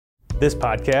This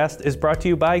podcast is brought to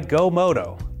you by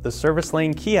GoMoto, the service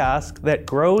lane kiosk that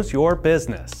grows your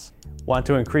business. Want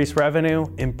to increase revenue,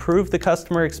 improve the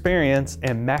customer experience,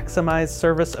 and maximize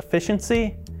service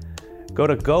efficiency? Go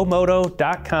to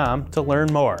GoMoto.com to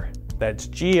learn more. That's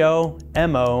GoMoto.com.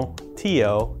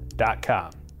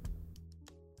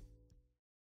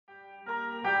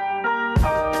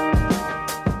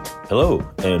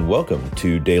 Hello, and welcome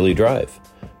to Daily Drive.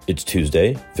 It's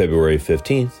Tuesday, February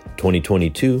 15th,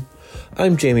 2022.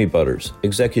 I'm Jamie Butters,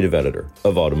 Executive Editor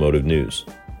of Automotive News.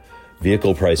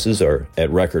 Vehicle prices are at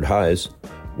record highs.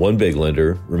 One big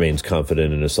lender remains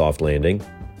confident in a soft landing.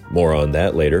 More on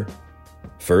that later.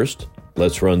 First,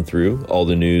 let's run through all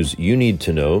the news you need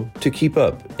to know to keep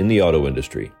up in the auto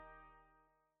industry.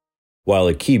 While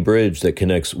a key bridge that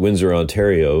connects Windsor,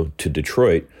 Ontario to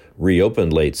Detroit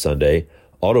reopened late Sunday,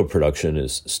 auto production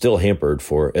is still hampered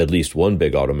for at least one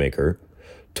big automaker.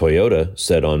 Toyota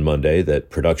said on Monday that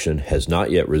production has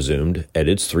not yet resumed at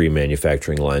its 3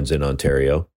 manufacturing lines in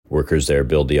Ontario. Workers there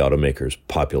build the automaker's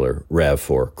popular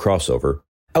RAV4 crossover.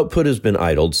 Output has been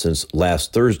idled since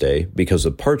last Thursday because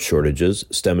of part shortages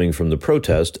stemming from the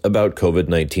protest about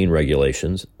COVID-19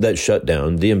 regulations that shut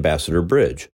down the Ambassador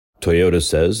Bridge. Toyota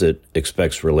says it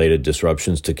expects related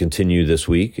disruptions to continue this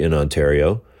week in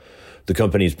Ontario. The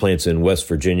company's plants in West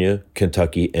Virginia,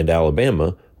 Kentucky, and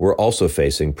Alabama were also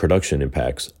facing production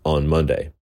impacts on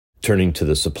Monday. Turning to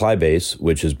the supply base,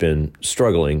 which has been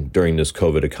struggling during this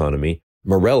COVID economy,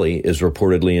 Marelli is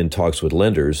reportedly in talks with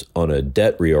lenders on a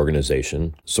debt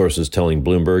reorganization, sources telling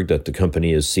Bloomberg that the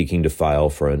company is seeking to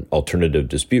file for an alternative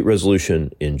dispute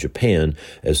resolution in Japan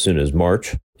as soon as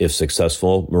March. If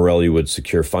successful, Marelli would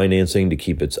secure financing to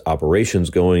keep its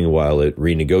operations going while it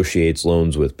renegotiates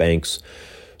loans with banks.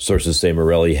 Sources say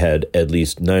Marelli had at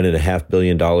least $9.5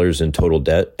 billion in total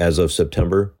debt as of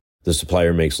September. The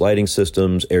supplier makes lighting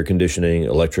systems, air conditioning,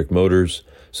 electric motors,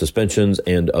 suspensions,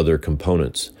 and other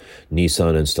components.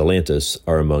 Nissan and Stellantis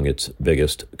are among its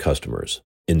biggest customers.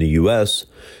 In the U.S.,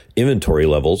 inventory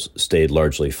levels stayed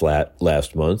largely flat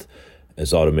last month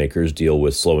as automakers deal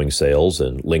with slowing sales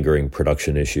and lingering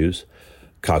production issues.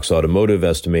 Cox Automotive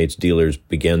estimates dealers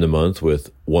began the month with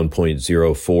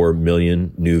 1.04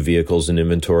 million new vehicles in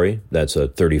inventory. That's a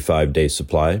 35-day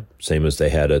supply, same as they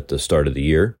had at the start of the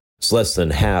year. It's less than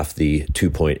half the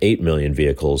 2.8 million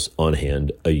vehicles on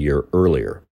hand a year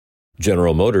earlier.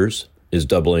 General Motors is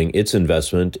doubling its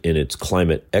investment in its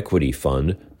climate equity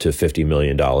fund to $50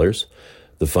 million.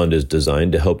 The fund is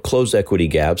designed to help close equity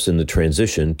gaps in the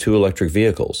transition to electric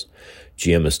vehicles.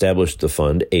 GM established the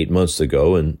fund 8 months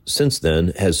ago and since then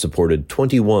has supported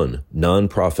 21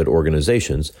 nonprofit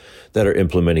organizations that are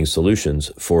implementing solutions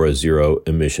for a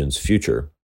zero-emissions future.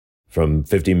 From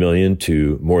 $50 million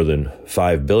to more than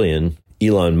 $5 billion,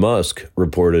 Elon Musk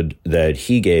reported that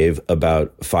he gave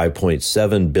about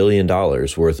 $5.7 billion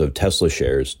worth of Tesla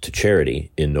shares to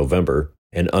charity in November.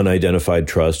 An unidentified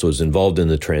trust was involved in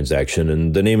the transaction,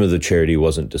 and the name of the charity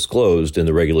wasn't disclosed in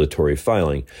the regulatory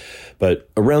filing. But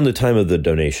around the time of the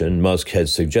donation, Musk had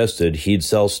suggested he'd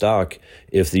sell stock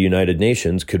if the United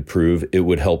Nations could prove it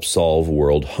would help solve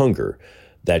world hunger.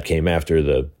 That came after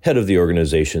the head of the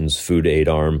organization's food aid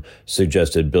arm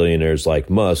suggested billionaires like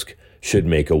Musk should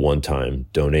make a one-time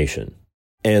donation.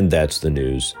 And that's the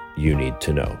news you need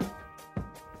to know.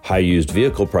 High used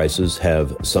vehicle prices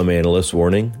have some analysts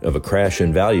warning of a crash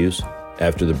in values.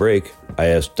 After the break, I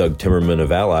asked Doug Timmerman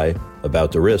of Ally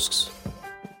about the risks.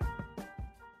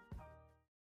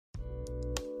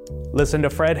 Listen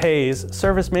to Fred Hayes,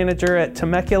 Service Manager at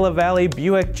Temecula Valley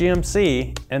Buick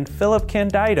GMC, and Philip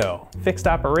Candido, Fixed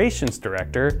Operations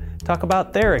Director, talk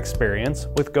about their experience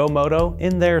with GoMoto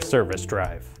in their service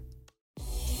drive.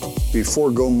 Before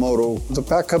GoMoto, the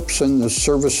backups in the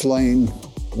service lane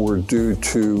were due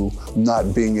to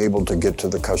not being able to get to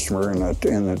the customer in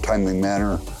a timely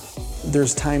manner.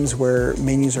 There's times where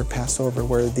menus are passed over,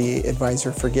 where the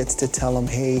advisor forgets to tell them,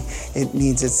 hey, it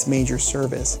needs its major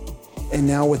service. And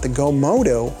now with the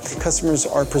GoMoto, customers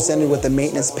are presented with a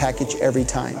maintenance package every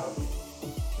time.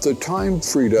 The time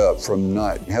freed up from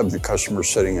not having the customer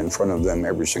sitting in front of them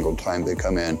every single time they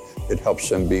come in, it helps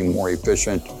them be more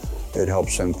efficient. It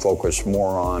helps them focus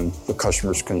more on the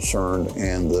customer's concern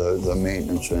and the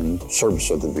maintenance and service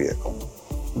of the vehicle.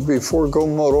 Before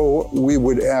GoMoto, we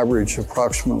would average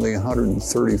approximately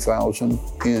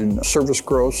 $130,000 in service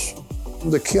gross.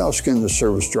 The kiosk in the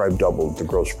service drive doubled the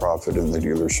gross profit in the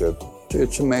dealership.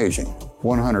 It's amazing,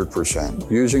 100%.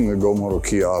 Using the GoMoto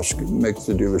kiosk makes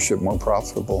the dealership more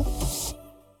profitable.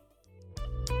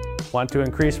 Want to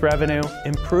increase revenue,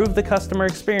 improve the customer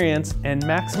experience, and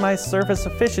maximize service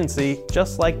efficiency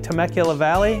just like Temecula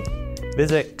Valley?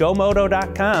 Visit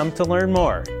GoMoto.com to learn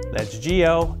more. That's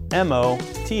GOMOTO.com.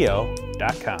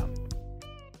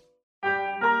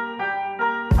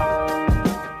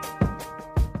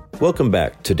 Welcome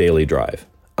back to Daily Drive.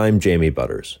 I'm Jamie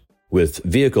Butters. With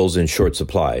vehicles in short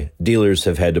supply, dealers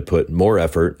have had to put more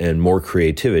effort and more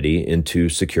creativity into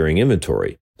securing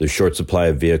inventory. The short supply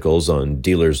of vehicles on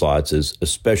dealers' lots is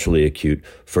especially acute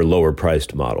for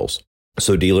lower-priced models.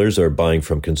 So dealers are buying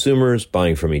from consumers,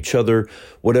 buying from each other,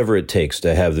 whatever it takes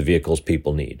to have the vehicles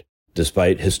people need.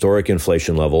 Despite historic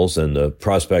inflation levels and the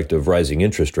prospect of rising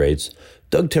interest rates,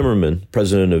 Doug Timmerman,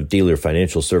 president of Dealer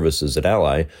Financial Services at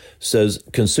Ally, says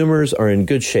consumers are in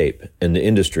good shape and the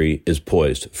industry is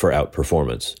poised for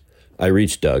outperformance. I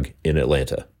reached Doug in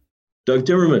Atlanta. Doug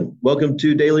Timmerman, welcome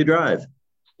to Daily Drive.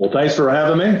 Well, thanks for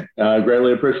having me. I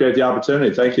greatly appreciate the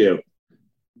opportunity. Thank you.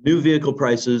 New vehicle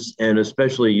prices, and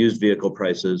especially used vehicle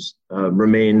prices,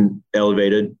 remain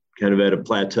elevated, kind of at a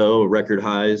plateau, record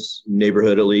highs,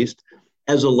 neighborhood at least.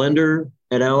 As a lender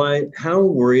at Ally, how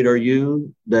worried are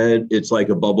you that it's like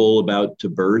a bubble about to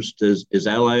burst? Is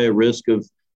Ally at risk of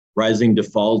rising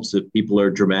defaults if people are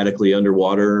dramatically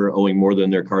underwater, owing more than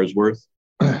their car's worth?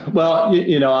 Well,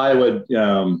 I would,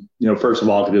 first of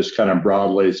all, just kind of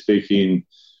broadly speaking,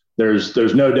 there's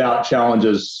no doubt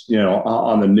challenges,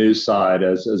 on the new side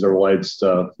as it relates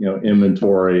to,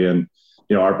 inventory and,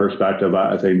 our perspective.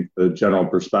 I think the general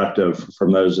perspective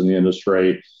from those in the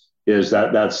industry is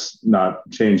that that's not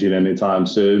changing anytime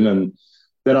soon. And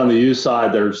then on the used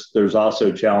side, there's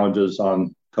also challenges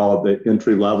on, call it the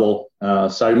entry level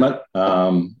segment,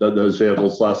 those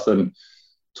vehicles less than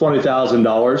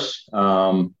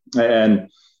 $20,000,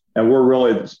 and we're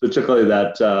really particularly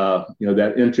that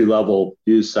that entry level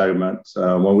used segment.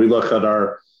 When we look at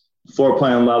our floor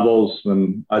plan levels,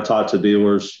 when I talk to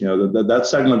dealers, that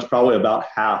segment's probably about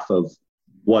half of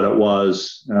what it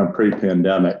was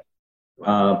pre-pandemic.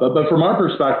 But from our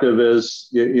perspective is,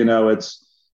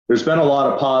 there's been a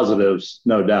lot of positives,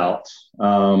 no doubt.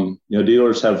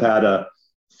 Dealers have had to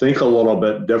think a little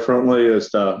bit differently as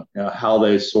to how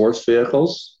they source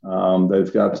vehicles.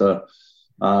 They've got to,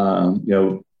 a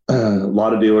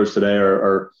lot of dealers today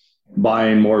are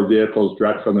buying more vehicles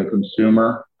direct from the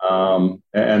consumer,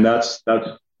 and that's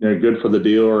good for the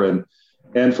dealer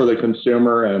and for the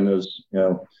consumer, and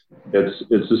it's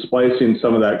displacing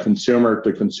some of that consumer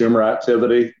to consumer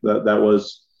activity that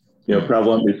was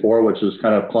prevalent before, which is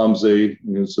kind of clumsy,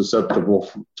 susceptible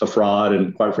to fraud,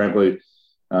 and quite frankly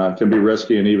can be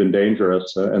risky and even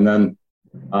dangerous. And then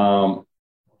the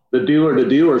dealer to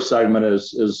dealer segment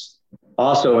is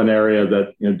also an area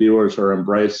that dealers are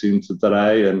embracing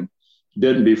today and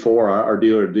didn't before. Our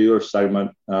dealer to dealer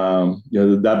segment,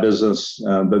 that business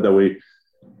that we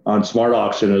on Smart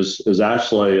Auction is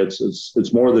actually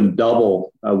it's more than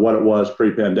double what it was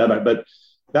pre-pandemic. But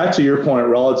back to your point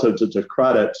relative to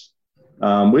credit,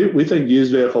 we think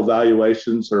used vehicle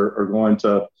valuations are going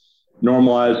to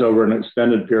normalize over an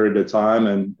extended period of time,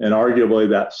 and arguably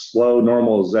that slow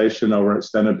normalization over an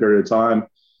extended period of time,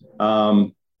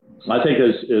 I think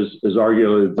is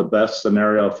arguably the best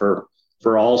scenario for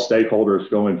all stakeholders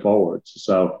going forward.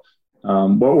 So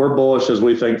we're bullish as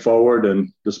we think forward,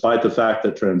 and despite the fact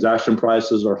that transaction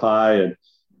prices are high and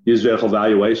used vehicle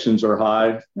valuations are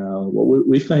high,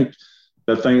 we think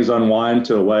that things unwind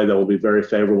to a way that will be very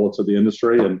favorable to the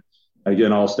industry and,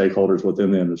 again, all stakeholders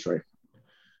within the industry.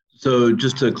 So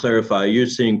just to clarify, you're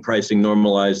seeing pricing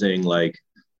normalizing like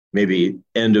maybe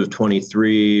end of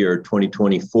 23 or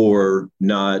 2024,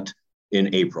 not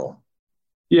in April?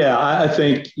 Yeah, I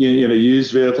think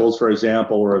used vehicles, for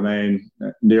example, will remain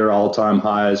near all-time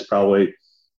highs probably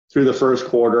through the first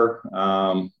quarter,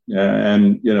 and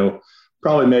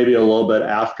probably maybe a little bit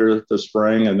after the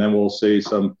spring, and then we'll see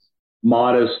some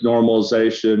modest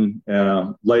normalization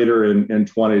later in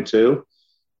 22.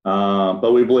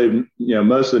 But we believe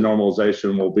most of the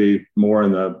normalization will be more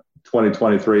in the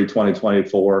 2023,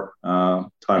 2024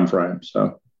 timeframe.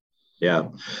 So. Yeah.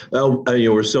 Well,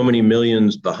 we're so many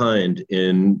millions behind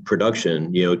in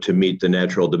production, to meet the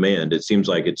natural demand. It seems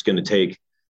like it's going to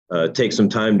take some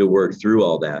time to work through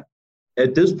all that.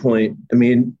 At this point,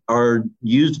 are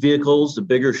used vehicles a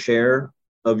bigger share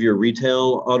of your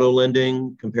retail auto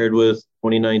lending compared with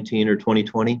 2019 or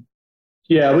 2020?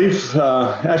 Yeah, we've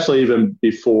actually, even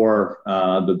before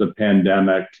the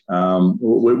pandemic,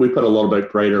 we put a little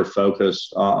bit greater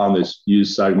focus on this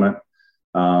used segment.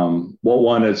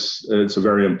 One, it's a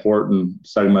very important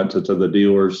segment to the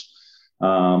dealers.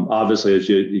 Obviously, as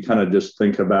you kind of just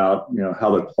think about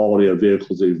how the quality of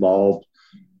vehicles evolved,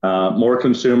 more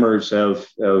consumers have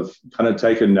kind of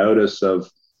taken notice of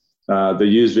the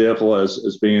used vehicle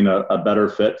as being a better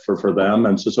fit for them,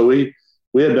 and so we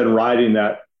had been riding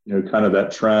that kind of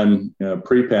that trend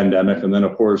pre-pandemic, and then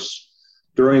of course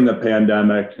during the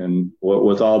pandemic and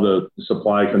with all the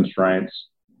supply constraints,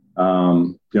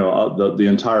 the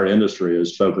entire industry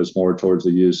is focused more towards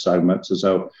the used segments. And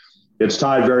so it's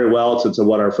tied very well to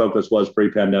what our focus was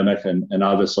pre-pandemic, and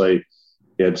obviously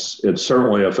it's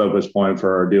certainly a focus point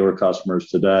for our dealer customers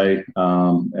today,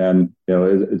 and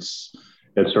it's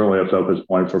certainly a focus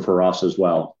point for us as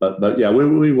well. But yeah,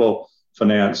 we will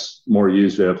finance more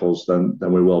used vehicles than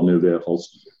we will new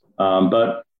vehicles.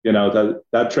 But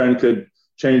that trend could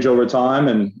change over time,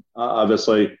 and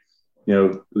obviously,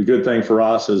 the good thing for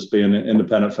us is being an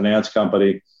independent finance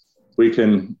company, we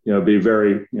can be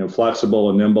very flexible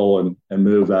and nimble and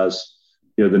move as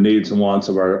the needs and wants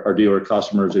of our dealer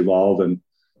customers evolve. And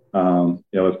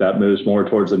if that moves more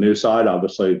towards the new side,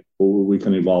 obviously we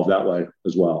can evolve that way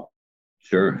as well.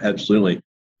 Sure, absolutely.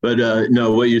 But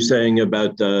no, what you're saying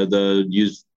about the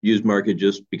used market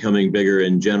just becoming bigger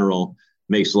in general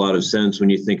makes a lot of sense when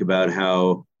you think about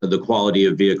how the quality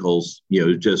of vehicles,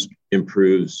 just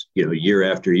improves, year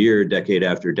after year, decade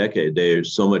after decade. They're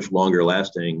so much longer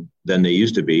lasting than they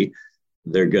used to be.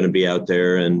 They're going to be out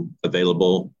there and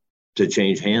available to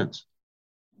change hands.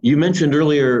 You mentioned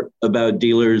earlier about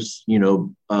dealers,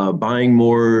 buying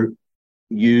more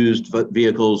used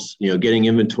vehicles, getting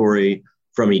inventory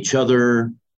from each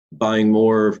other, buying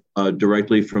more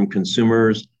directly from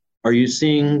consumers. Are you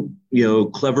seeing,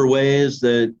 clever ways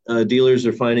that dealers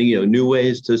are finding, new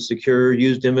ways to secure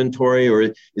used inventory, or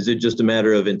is it just a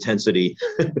matter of intensity?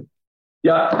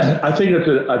 Yeah, I think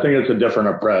it's a different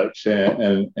approach,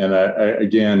 and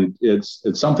again, it's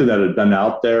something that had been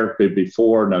out there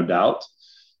before, no doubt.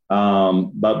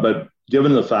 But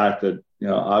given the fact that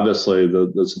obviously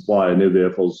the supply of new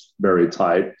vehicles very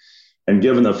tight, and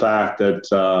given the fact that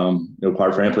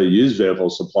quite frankly used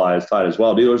vehicle supply is tight as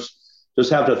well, dealers just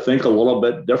have to think a little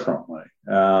bit differently.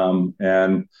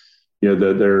 And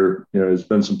there's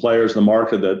been some players in the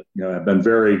market that have been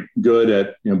very good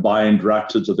at buying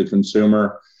direct to the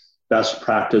consumer. Best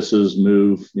practices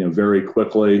move very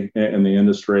quickly in the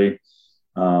industry.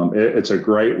 It's a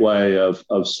great way of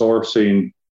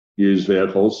sourcing used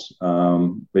vehicles,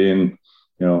 being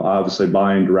obviously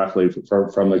buying directly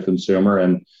from the consumer,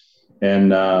 and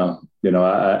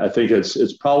I think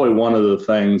it's probably one of the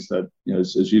things that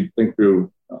as you think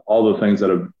through all the things that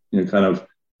have kind of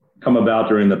come about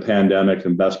during the pandemic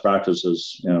and best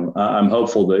practices, I'm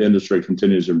hopeful the industry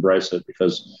continues to embrace it,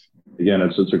 because again,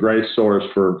 it's a great source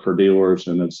for dealers,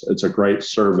 and it's a great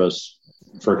service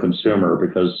for consumer,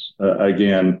 because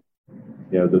again,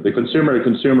 the consumer to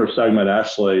consumer segment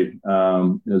actually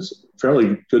is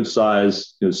fairly good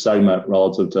size segment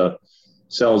relative to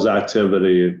sales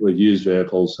activity with used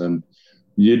vehicles, and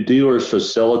dealers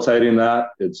facilitating that,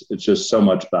 it's just so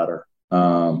much better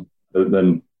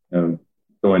than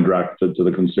going direct to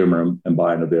the consumer and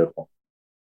buying a vehicle.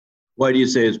 Why do you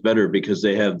say it's better? Because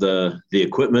they have the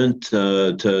equipment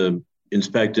to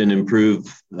inspect and improve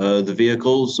the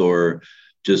vehicles, or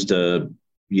just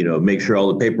make sure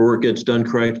all the paperwork gets done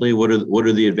correctly? What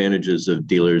are the advantages of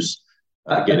dealers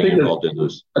getting involved in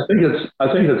this? I think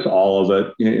it's all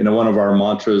of it. One of our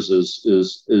mantras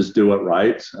is do it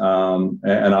right,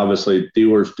 and obviously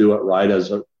dealers do it right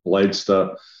as it relates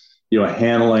to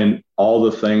handling all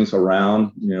the things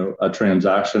around a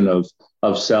transaction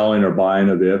of selling or buying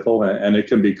a vehicle, and it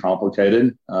can be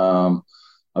complicated.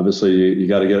 Obviously, you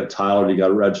got to get it titled, you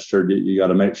got it registered, you got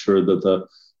to make sure that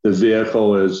the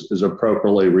vehicle is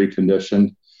appropriately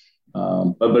reconditioned.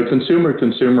 But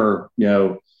consumer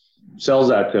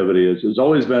sales activity has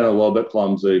always been a little bit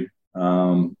clumsy.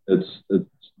 It's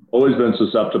always been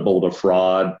susceptible to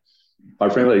fraud.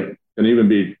 Quite frankly, can even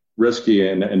be risky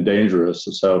and dangerous.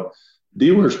 So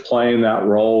dealers playing that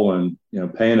role and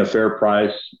paying a fair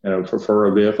price for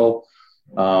a vehicle,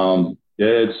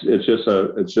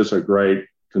 it's just a great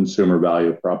consumer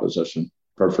value proposition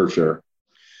for sure.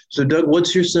 So Doug,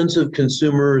 what's your sense of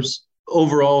consumers'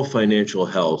 overall financial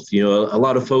health? A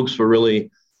lot of folks were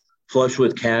really flush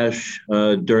with cash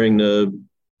during the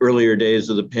earlier days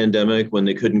of the pandemic when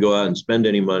they couldn't go out and spend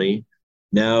any money.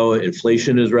 Now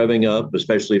inflation is revving up,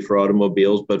 especially for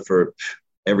automobiles, but for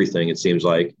everything, it seems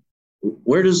like.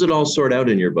 Where does it all sort out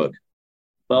in your book?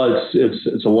 Well,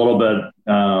 it's a little bit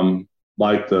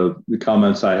like the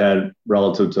comments I had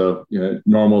relative to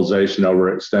normalization over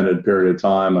an extended period of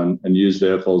time and used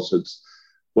vehicles.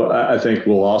 I think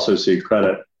we'll also see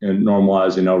credit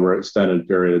normalizing over an extended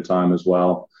period of time as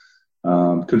well.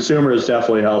 Consumer is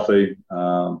definitely healthy.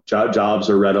 Jobs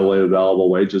are readily available.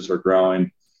 Wages are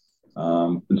growing.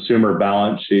 Consumer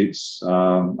balance sheets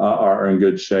are in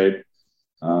good shape.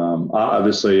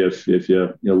 Obviously, if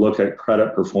you look at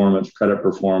credit performance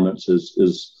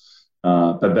is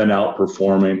have been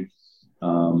outperforming.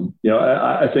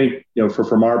 I think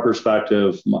from our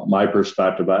perspective, my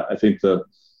perspective, I think the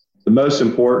most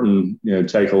important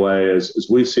takeaway is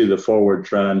we see the forward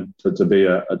trend to be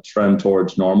a trend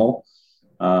towards normal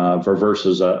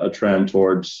versus a trend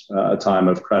towards a time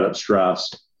of credit stress,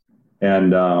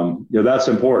 and that's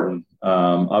important.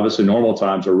 Obviously, normal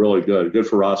times are really good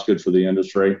for us, good for the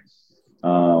industry,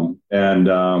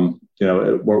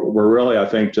 we're really, I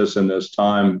think, just in this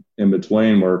time in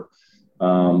between where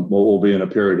we'll be in a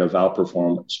period of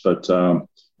outperformance. But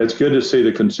it's good to see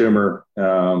the consumer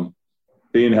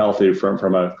being healthy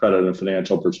from a credit and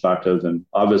financial perspective, and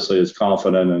obviously is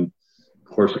confident. And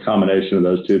of course, the combination of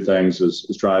those two things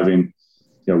is driving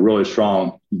really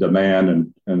strong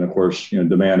demand, and of course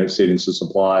demand exceeding the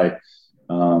supply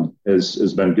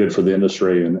has been good for the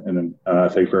industry, and I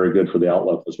think very good for the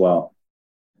outlook as well.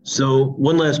 So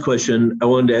one last question.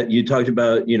 You talked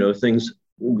about, things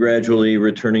gradually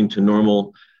returning to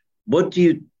normal. What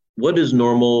is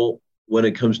normal when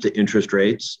it comes to interest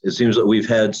rates? It seems that we've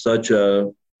had such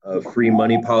a free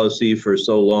money policy for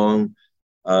so long.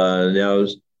 Now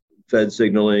Fed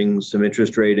signaling some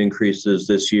interest rate increases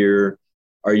this year.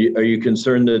 Are you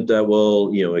concerned that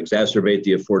will, exacerbate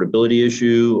the affordability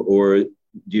issue, or do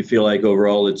you feel like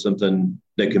overall it's something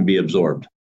that can be absorbed?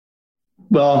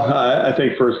 Well, I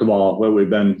think first of all, what we've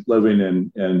been living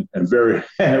in very,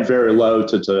 very low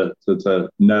to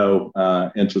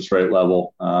no interest rate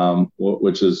level,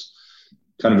 which is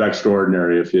kind of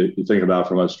extraordinary if you think about it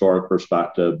from a historic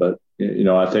perspective. But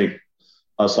I think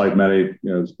us, like many,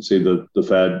 see the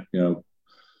Fed,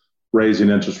 raising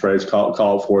interest rates, call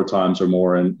it 4 times or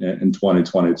more in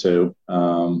 2022,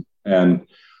 and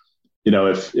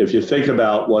if you think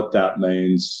about what that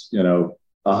means,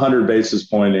 100 basis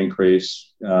point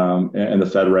increase in the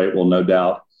Fed rate will no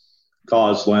doubt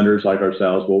cause lenders like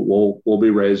ourselves will be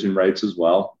raising rates as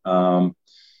well.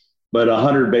 But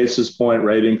 100 basis point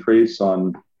rate increase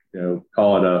on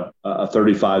call it a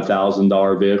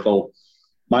 $35,000 vehicle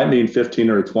might mean $15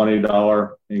 or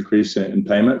 $20 increase in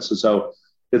payments. And so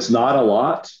it's not a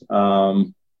lot.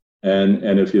 And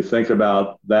if you think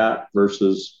about that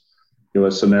versus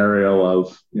a scenario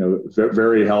of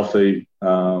very healthy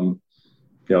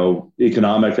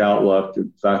economic outlook, the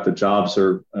fact that jobs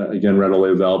are again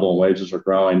readily available and wages are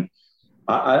growing,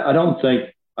 I don't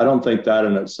think that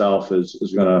in itself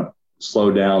is going to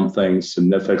slow down things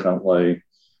significantly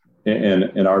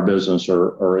in our business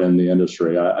or in the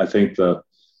industry. I think the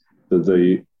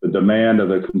demand of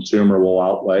the consumer will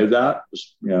outweigh that.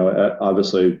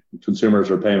 Obviously consumers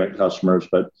are payment customers,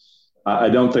 but I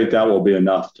don't think that will be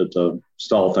enough to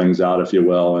stall things out, if you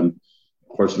will. And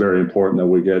of course, very important that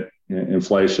we get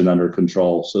inflation under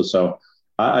control. So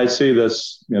I see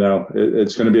this,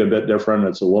 it's going to be a bit different.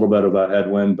 It's a little bit of a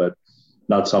headwind, but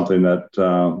not something that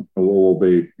will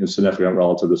be significant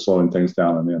relative to slowing things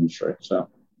down in the industry. So.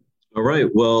 All right.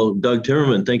 Well, Doug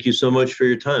Timmerman, thank you so much for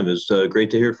your time. It's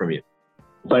great to hear from you.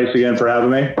 Thanks again for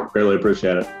having me. Really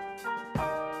appreciate it.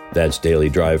 That's Daily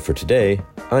Drive for today.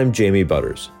 I'm Jamie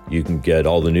Butters. You can get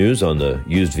all the news on the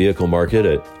used vehicle market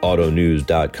at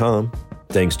autonews.com.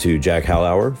 Thanks to Jack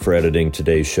Hallauer for editing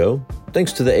today's show.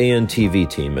 Thanks to the ANTV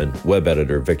team and web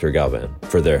editor Victor Galvan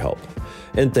for their help.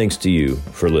 And thanks to you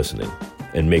for listening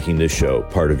and making this show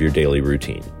part of your daily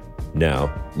routine.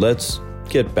 Now, let's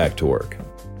get back to work.